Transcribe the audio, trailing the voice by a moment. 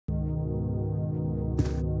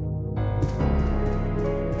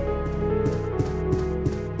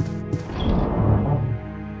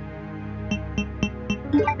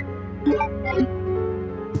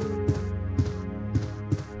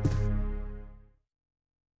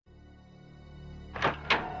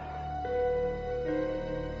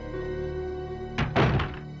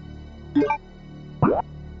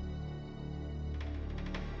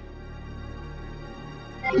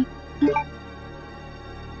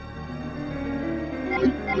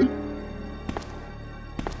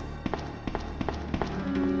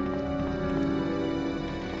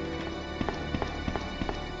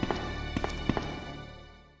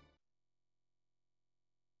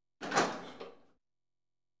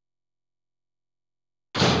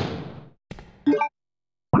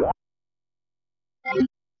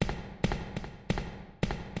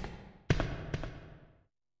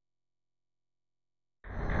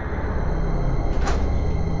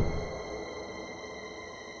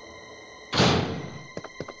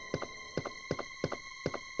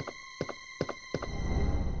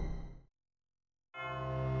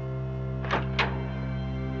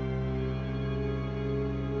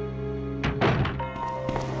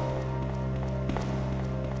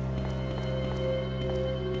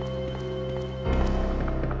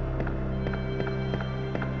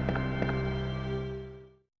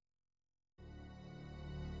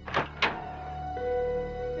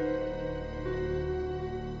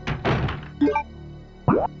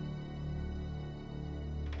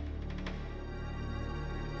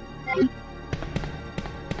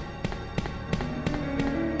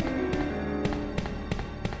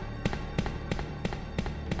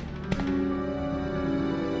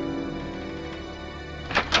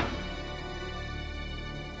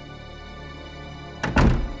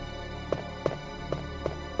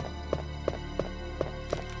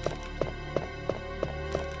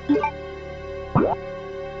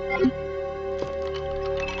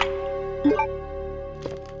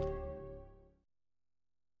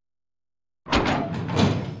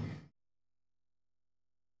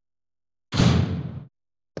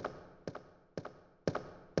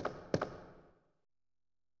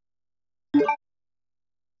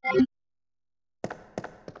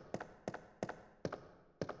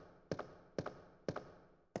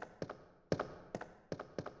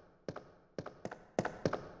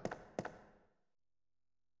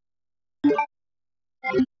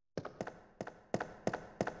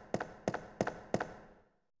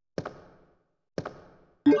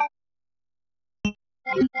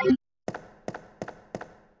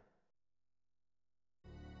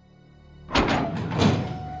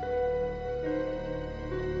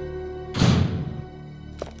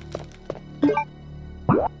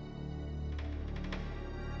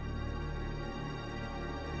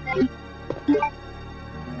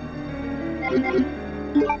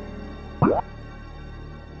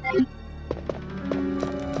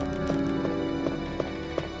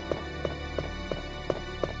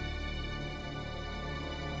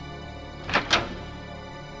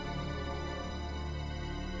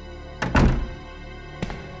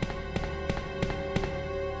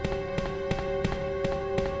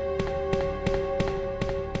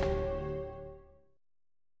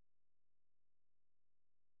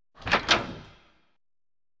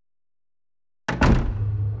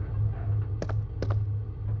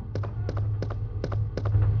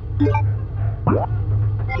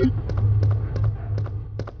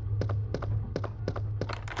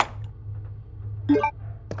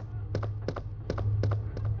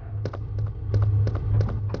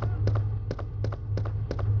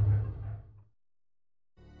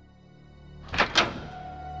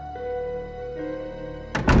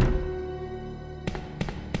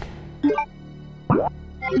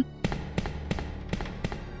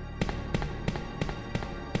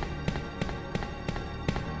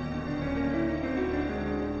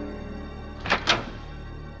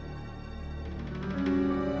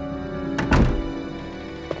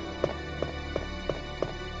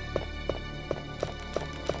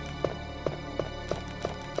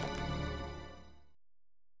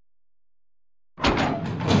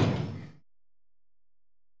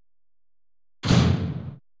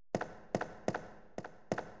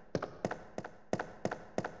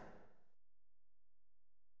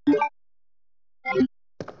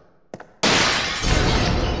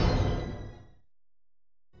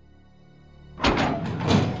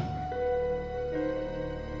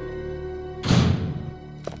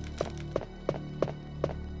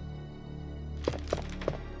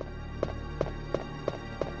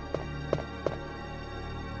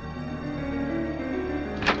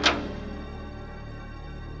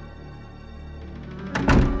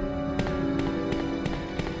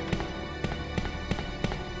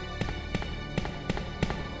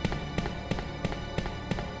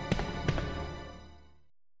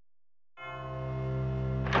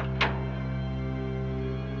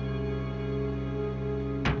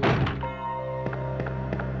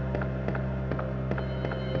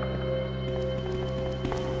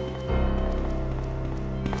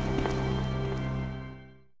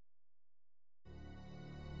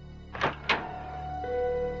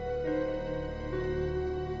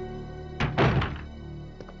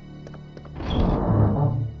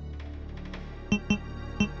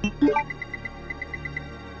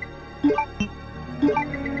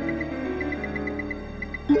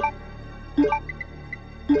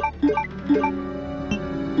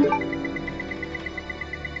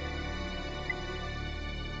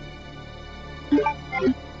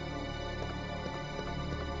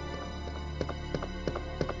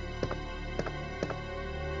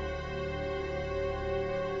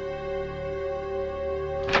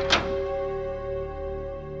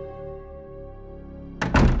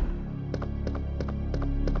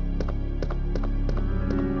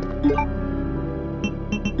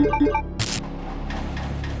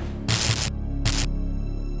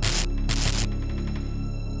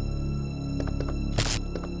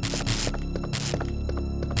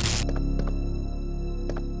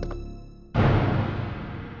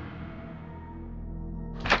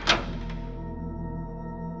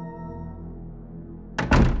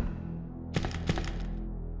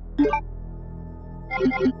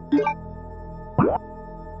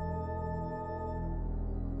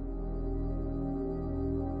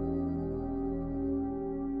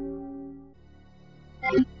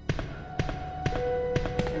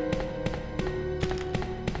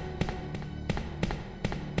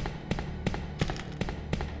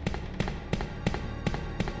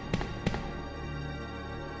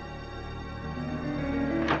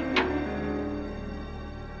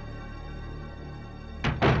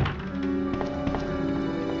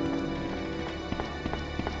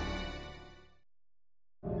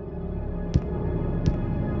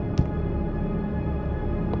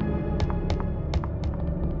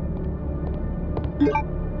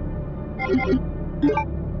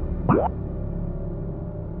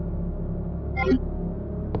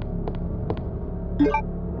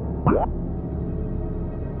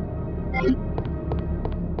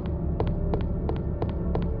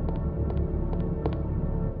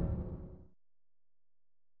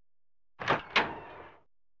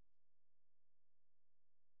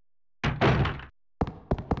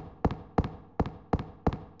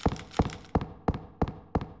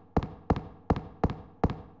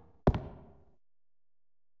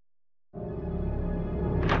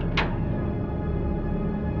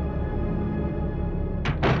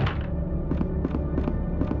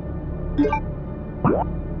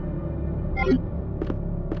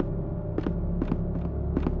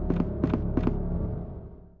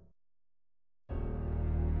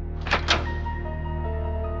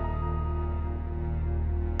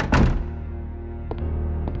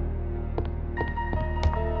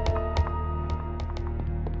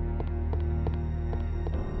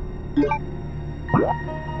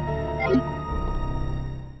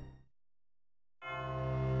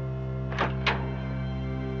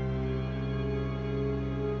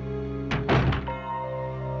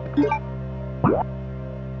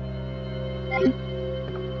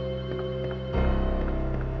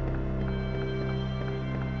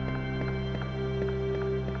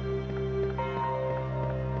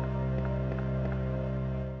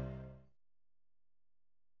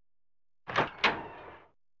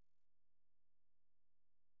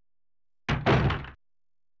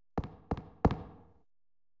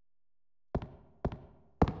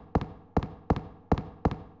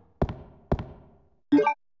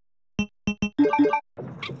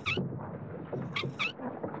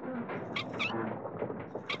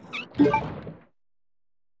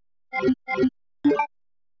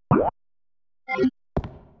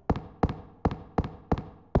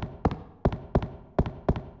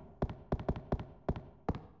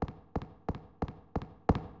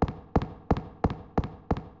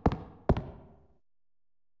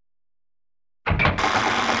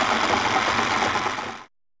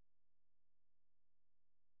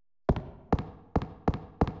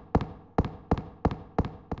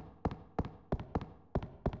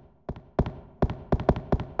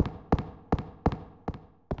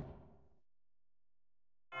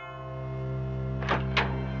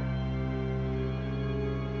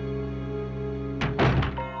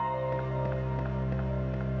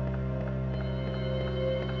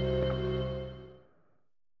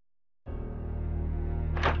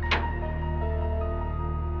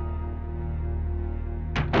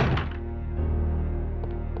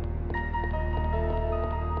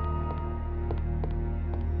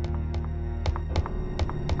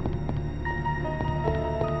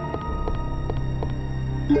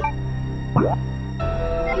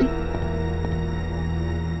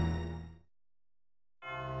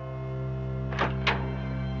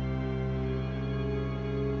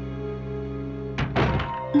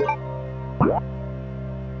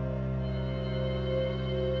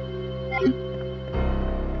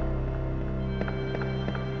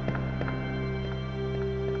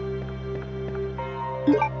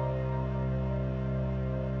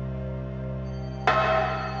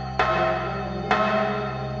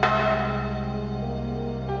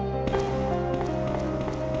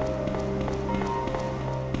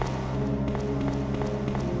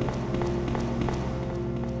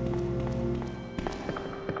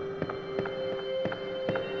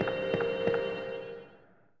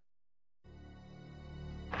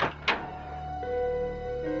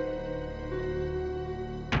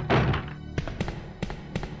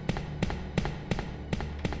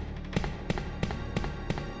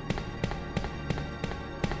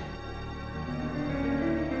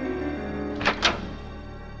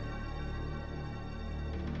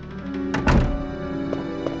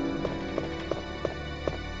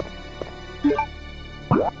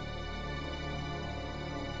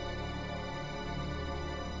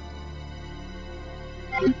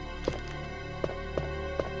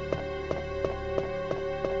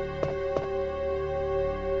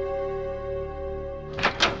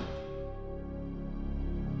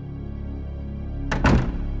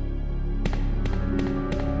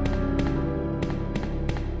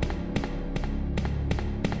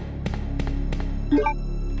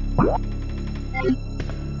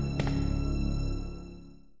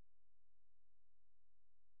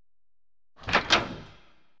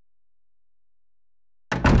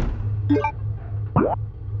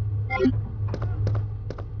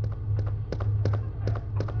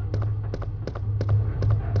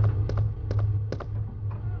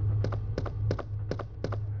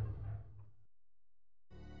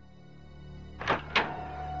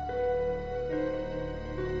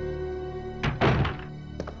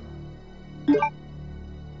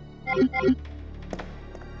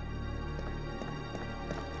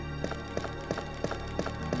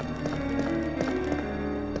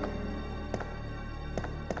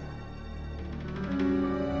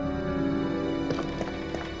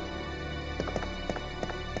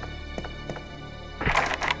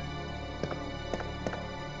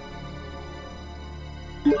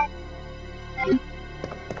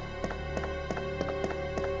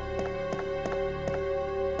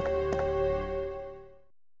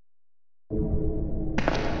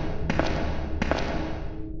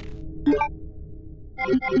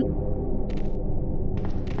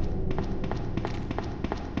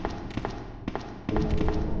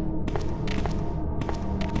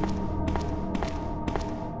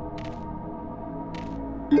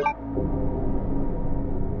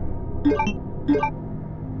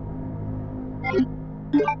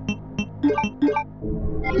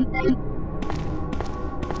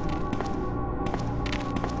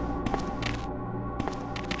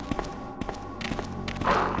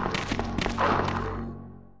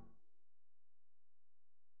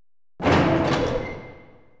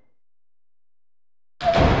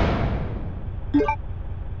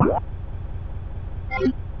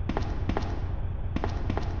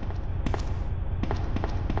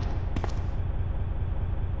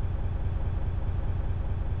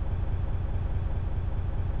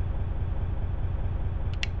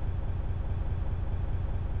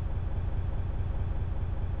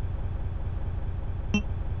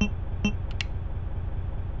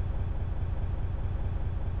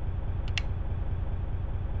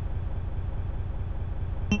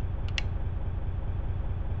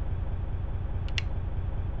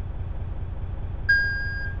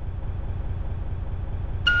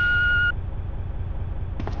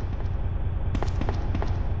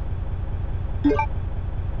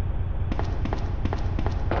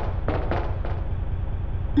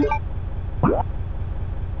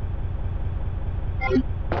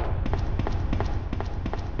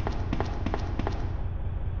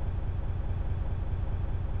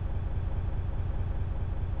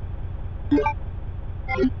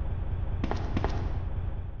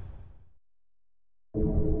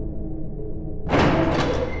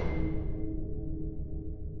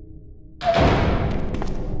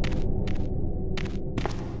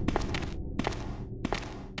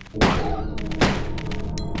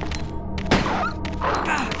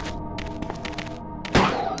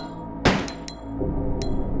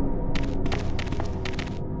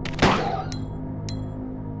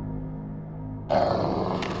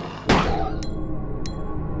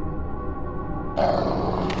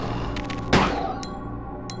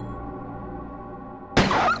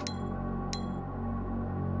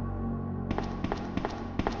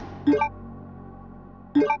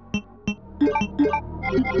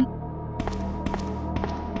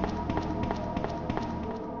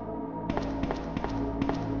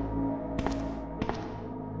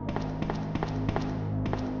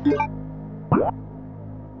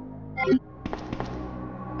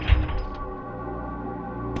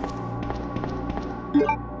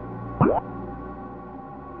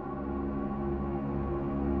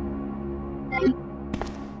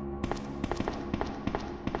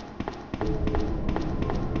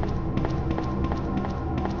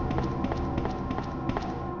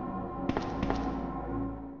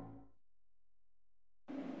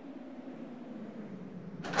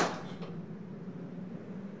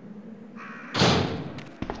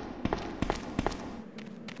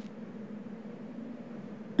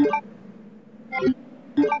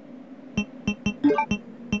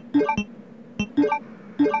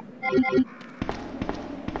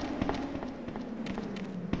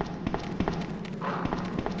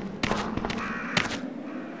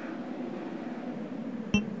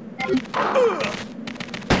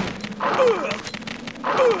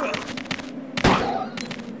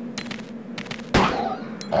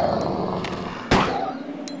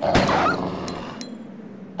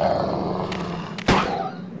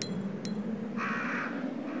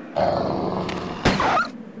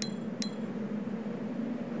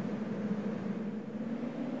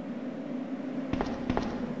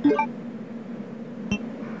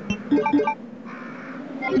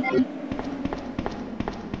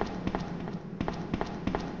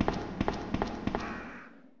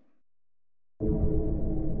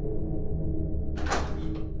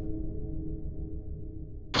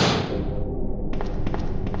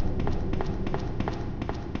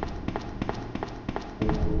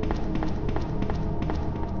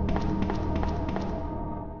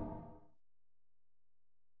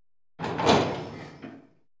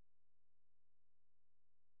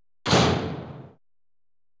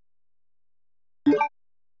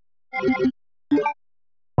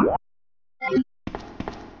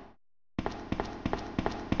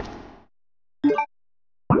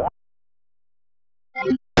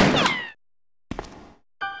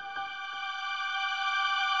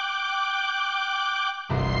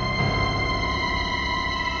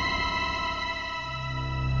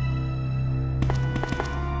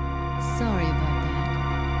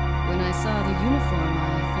uniform,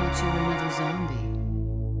 I thought you were another zombie.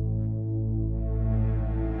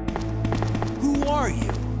 Who are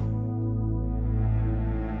you?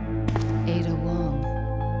 Ada Wong.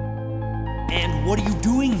 And what are you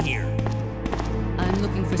doing here? I'm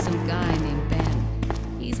looking for some guy named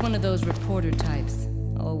Ben. He's one of those reporter types,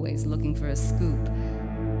 always looking for a scoop.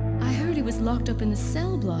 I heard he was locked up in the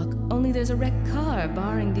cell block, only there's a wrecked car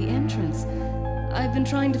barring the entrance. I've been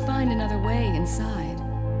trying to find another way inside.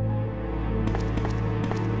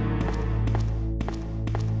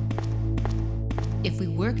 If we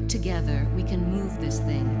work together, we can move this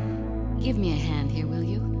thing. Give me a hand here, will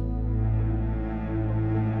you?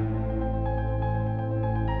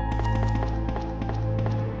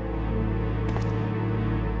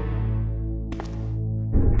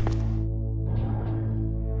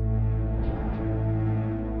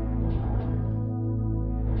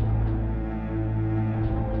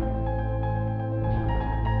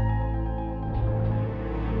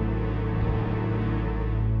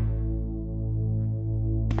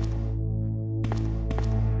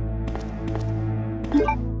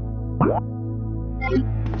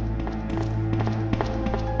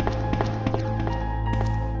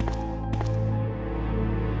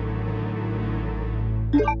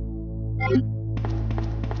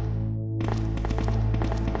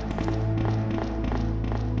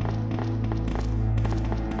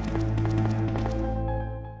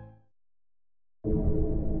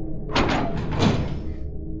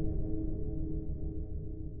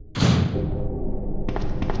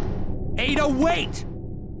 Ada, wait!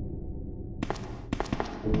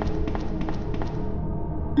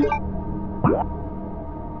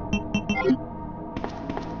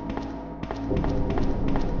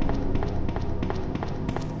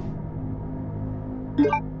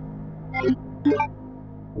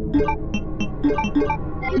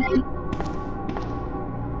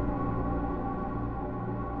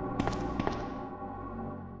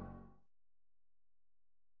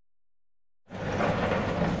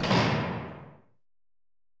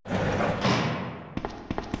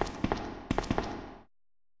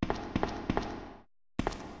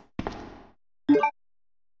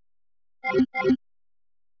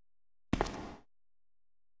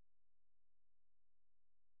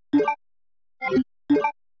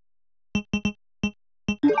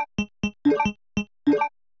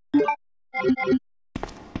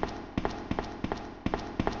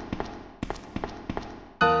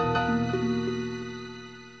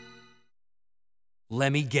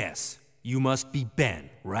 Let me guess. You must be Ben,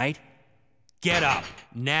 right? Get up,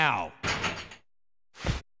 now!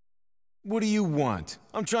 What do you want?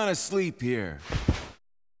 I'm trying to sleep here.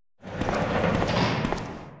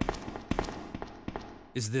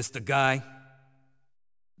 Is this the guy?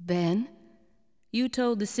 Ben? You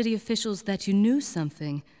told the city officials that you knew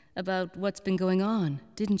something about what's been going on,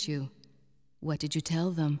 didn't you? What did you tell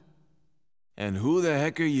them? And who the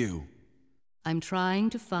heck are you? I'm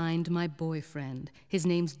trying to find my boyfriend. His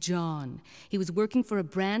name's John. He was working for a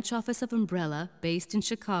branch office of Umbrella, based in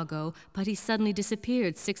Chicago, but he suddenly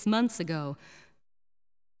disappeared 6 months ago.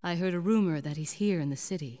 I heard a rumor that he's here in the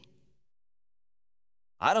city.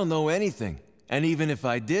 I don't know anything. And even if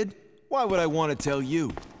I did, why would I want to tell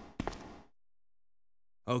you?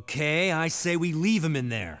 Okay, I say we leave him in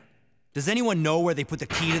there. Does anyone know where they put the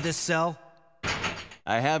key to this cell?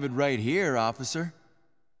 I have it right here, officer.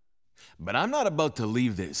 But I'm not about to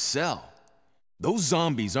leave this cell. Those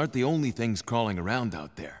zombies aren't the only things crawling around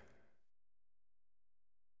out there.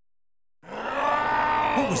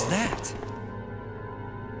 What was that?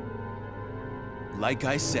 Like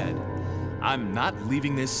I said, I'm not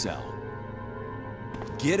leaving this cell.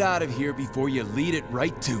 Get out of here before you lead it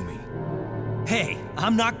right to me. Hey,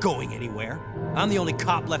 I'm not going anywhere. I'm the only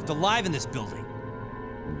cop left alive in this building.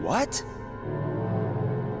 What?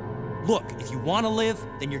 Look, if you want to live,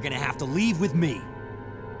 then you're gonna have to leave with me.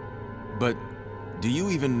 But do you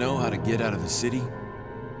even know how to get out of the city?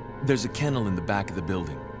 There's a kennel in the back of the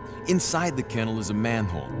building. Inside the kennel is a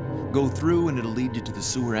manhole. Go through and it'll lead you to the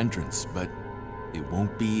sewer entrance, but it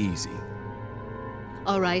won't be easy.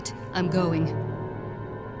 All right, I'm going.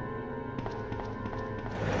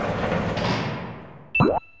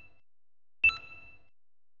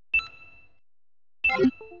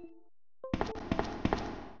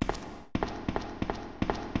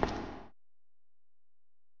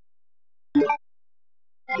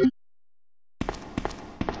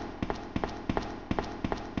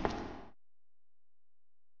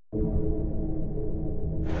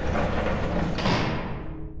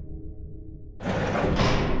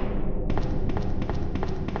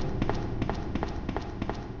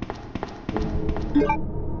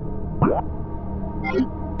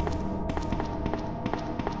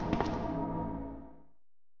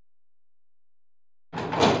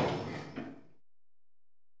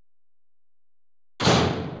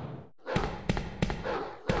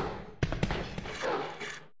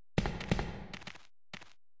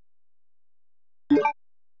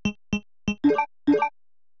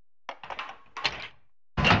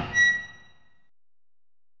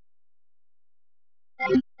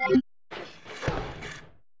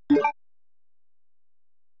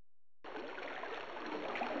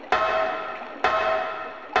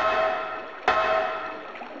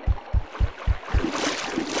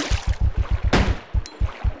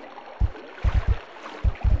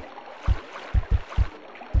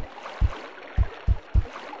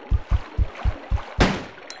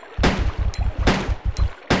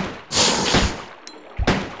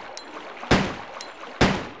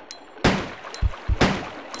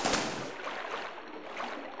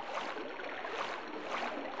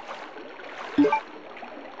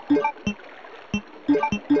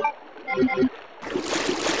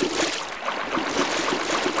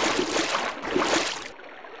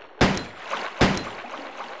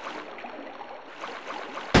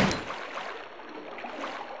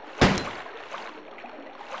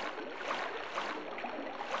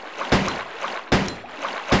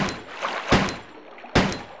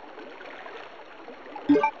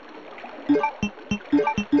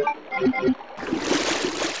 Yeah.